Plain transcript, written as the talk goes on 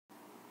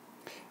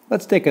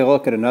Let's take a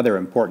look at another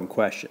important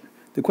question.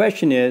 The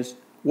question is,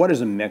 what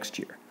is a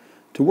mixture?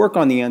 To work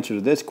on the answer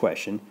to this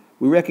question,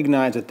 we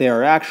recognize that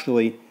there are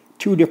actually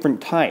two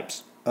different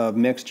types of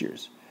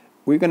mixtures.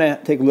 We're going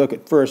to take a look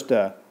at first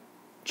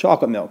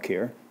chocolate milk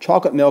here.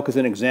 Chocolate milk is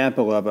an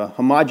example of a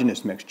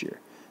homogeneous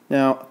mixture.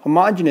 Now,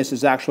 homogeneous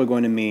is actually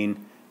going to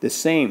mean the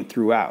same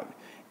throughout.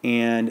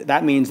 And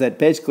that means that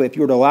basically if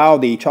you were to allow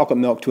the chocolate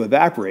milk to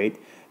evaporate,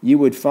 you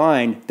would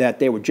find that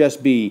there would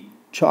just be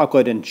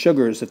chocolate and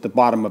sugars at the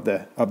bottom of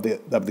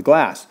the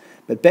glass.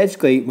 But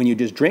basically, when you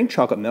just drink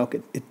chocolate milk,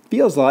 it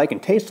feels like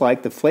and tastes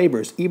like the flavor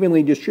is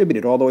evenly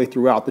distributed all the way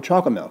throughout the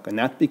chocolate milk. And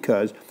that's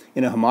because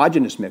in a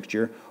homogeneous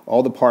mixture,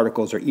 all the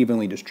particles are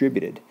evenly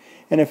distributed.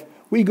 And if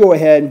we go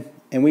ahead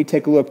and we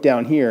take a look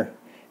down here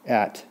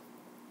at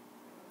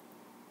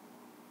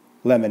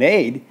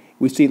lemonade,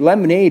 we see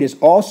lemonade is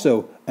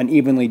also an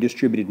evenly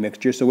distributed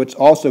mixture, so it's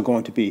also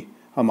going to be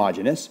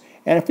homogeneous.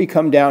 And if we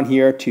come down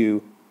here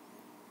to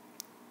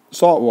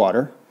salt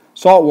water,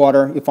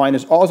 you find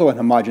is also a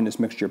homogeneous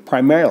mixture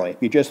primarily.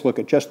 If you just look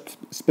at just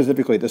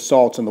specifically the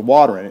salts and the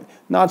water in it,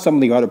 not some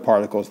of the other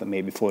particles that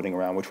may be floating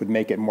around, which would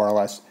make it more or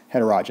less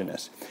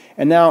heterogeneous.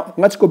 And now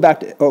let's go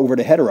back over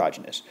to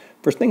heterogeneous.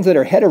 For things that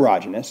are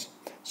heterogeneous,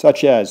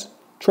 such as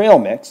trail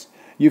mix,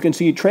 you can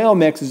see trail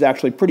mix is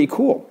actually pretty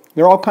cool.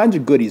 There are all kinds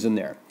of goodies in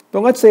there.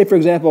 But let's say, for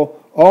example,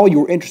 all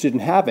you were interested in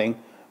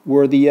having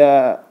were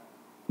the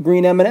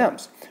green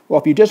M&Ms.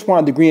 Well, if you just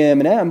wanted the green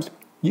M&Ms,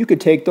 you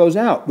could take those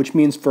out, which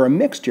means for a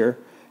mixture,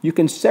 you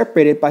can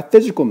separate it by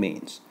physical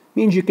means. It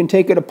means you can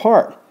take it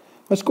apart.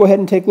 Let's go ahead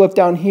and take a look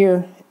down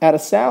here at a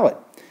salad.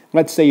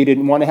 Let's say you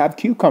didn't want to have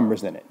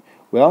cucumbers in it.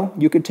 Well,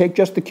 you could take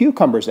just the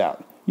cucumbers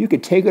out. You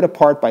could take it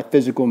apart by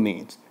physical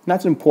means. And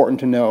that's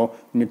important to know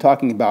when you're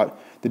talking about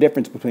the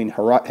difference between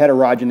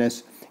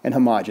heterogeneous and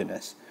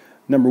homogeneous.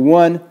 Number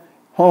one,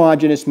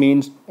 homogeneous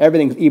means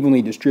everything's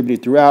evenly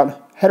distributed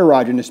throughout.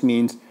 Heterogeneous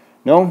means,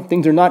 no,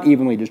 things are not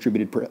evenly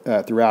distributed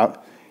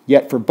throughout.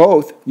 Yet for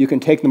both, you can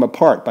take them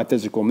apart by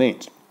physical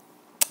means.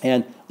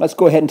 And let's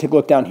go ahead and take a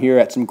look down here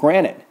at some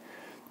granite.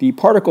 The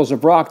particles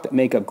of rock that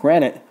make up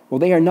granite, well,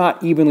 they are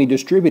not evenly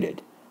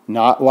distributed.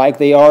 Not like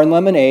they are in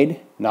lemonade,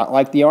 not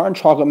like they are in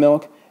chocolate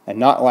milk, and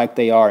not like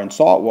they are in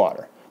salt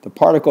water. The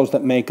particles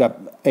that make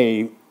up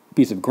a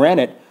piece of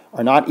granite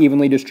are not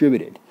evenly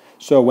distributed.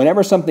 So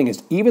whenever something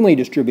is evenly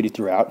distributed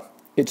throughout,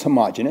 it's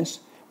homogeneous.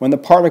 When the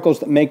particles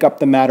that make up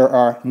the matter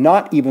are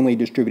not evenly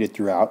distributed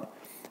throughout,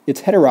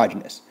 it's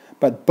heterogeneous.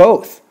 But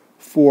both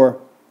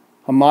for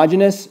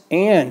homogeneous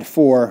and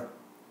for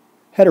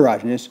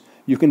heterogeneous,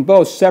 you can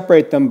both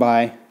separate them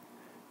by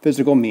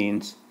physical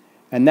means,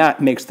 and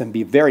that makes them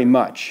be very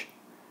much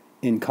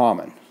in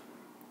common.